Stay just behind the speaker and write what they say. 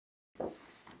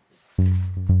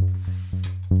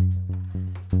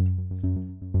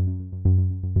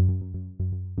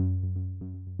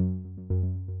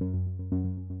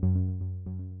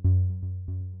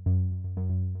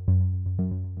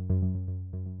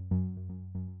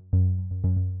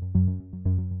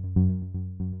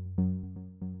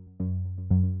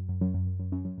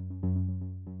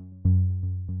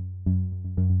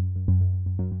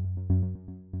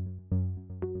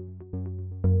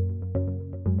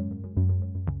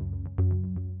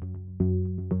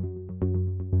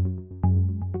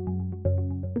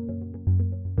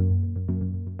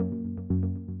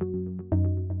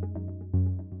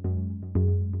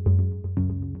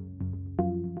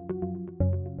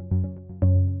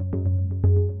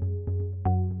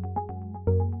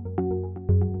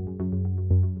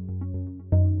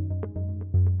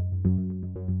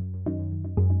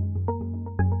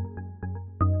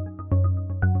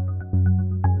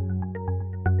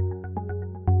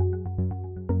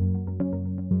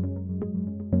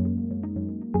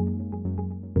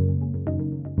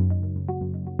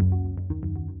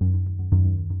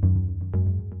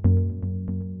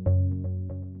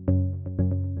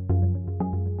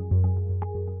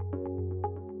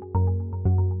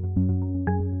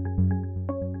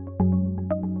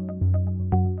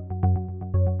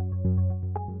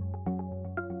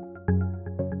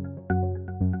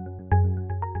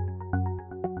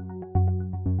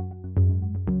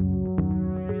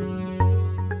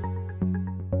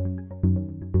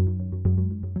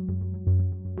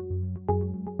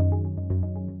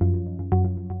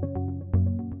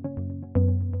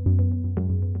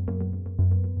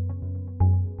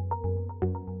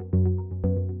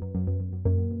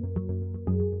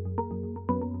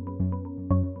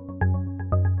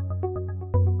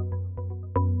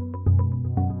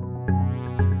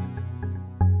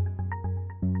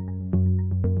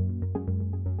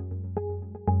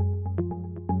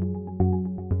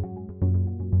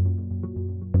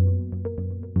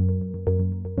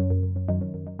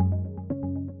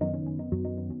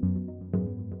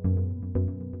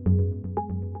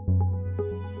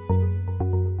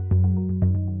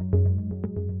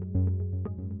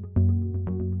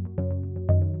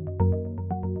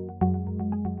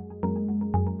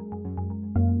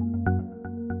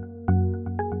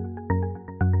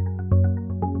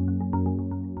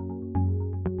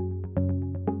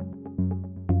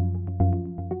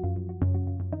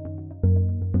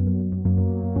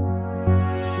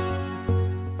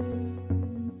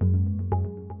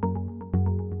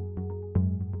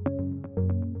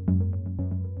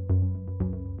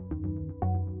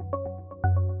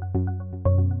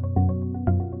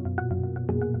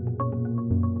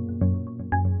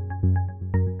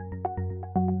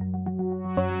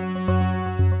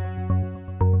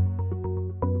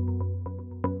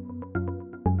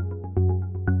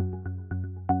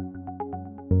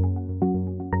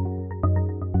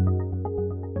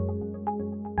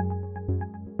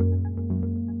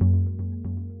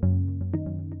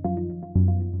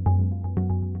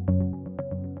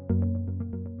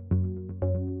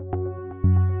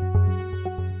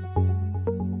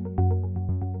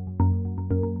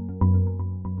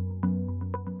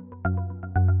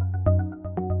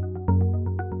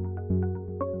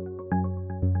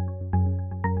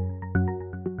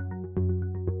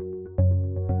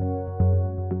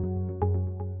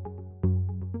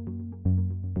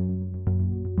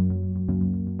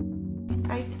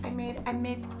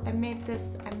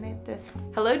made this.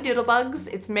 Hello Doodlebugs,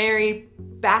 it's Mary,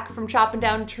 back from chopping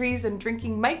down trees and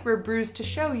drinking microbrews to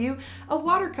show you a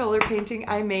watercolor painting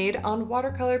I made on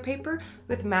watercolor paper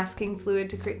with masking fluid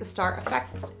to create the star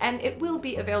effects, and it will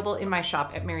be available in my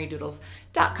shop at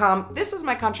marydoodles.com. This was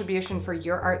my contribution for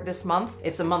your art this month.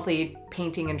 It's a monthly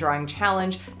painting and drawing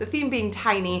challenge, the theme being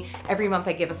tiny. Every month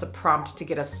I give us a prompt to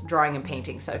get us drawing and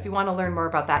painting. So if you want to learn more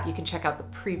about that, you can check out the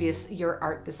previous Your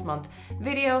Art This Month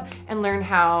video and learn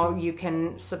how you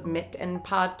can submit and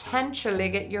potentially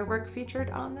get your work featured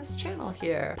on this channel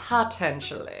here.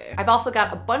 Potentially. I've also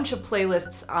got a bunch of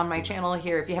playlists on my channel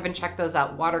here. If you haven't checked those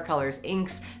out, watercolors,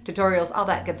 inks, tutorials, all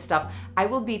that good stuff. I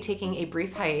will be taking a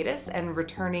brief hiatus and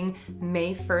returning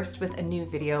May 1st with a new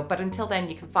video, but until then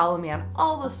you can follow me on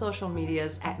all the social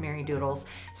medias at Mary Doodles,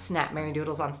 Mary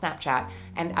Doodles on Snapchat,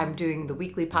 and I'm doing the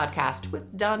weekly podcast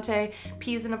with Dante,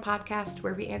 Peas in a Podcast,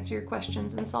 where we answer your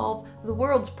questions and solve the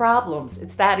world's problems.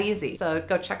 It's that easy. So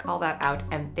go check all that out,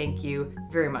 and thank you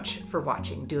very much for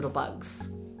watching,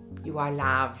 Doodlebugs. You are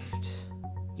loved.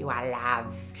 You are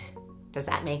loved. Does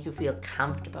that make you feel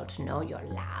comfortable to know you're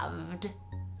loved?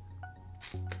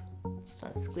 Just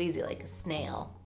want to squeeze you like a snail.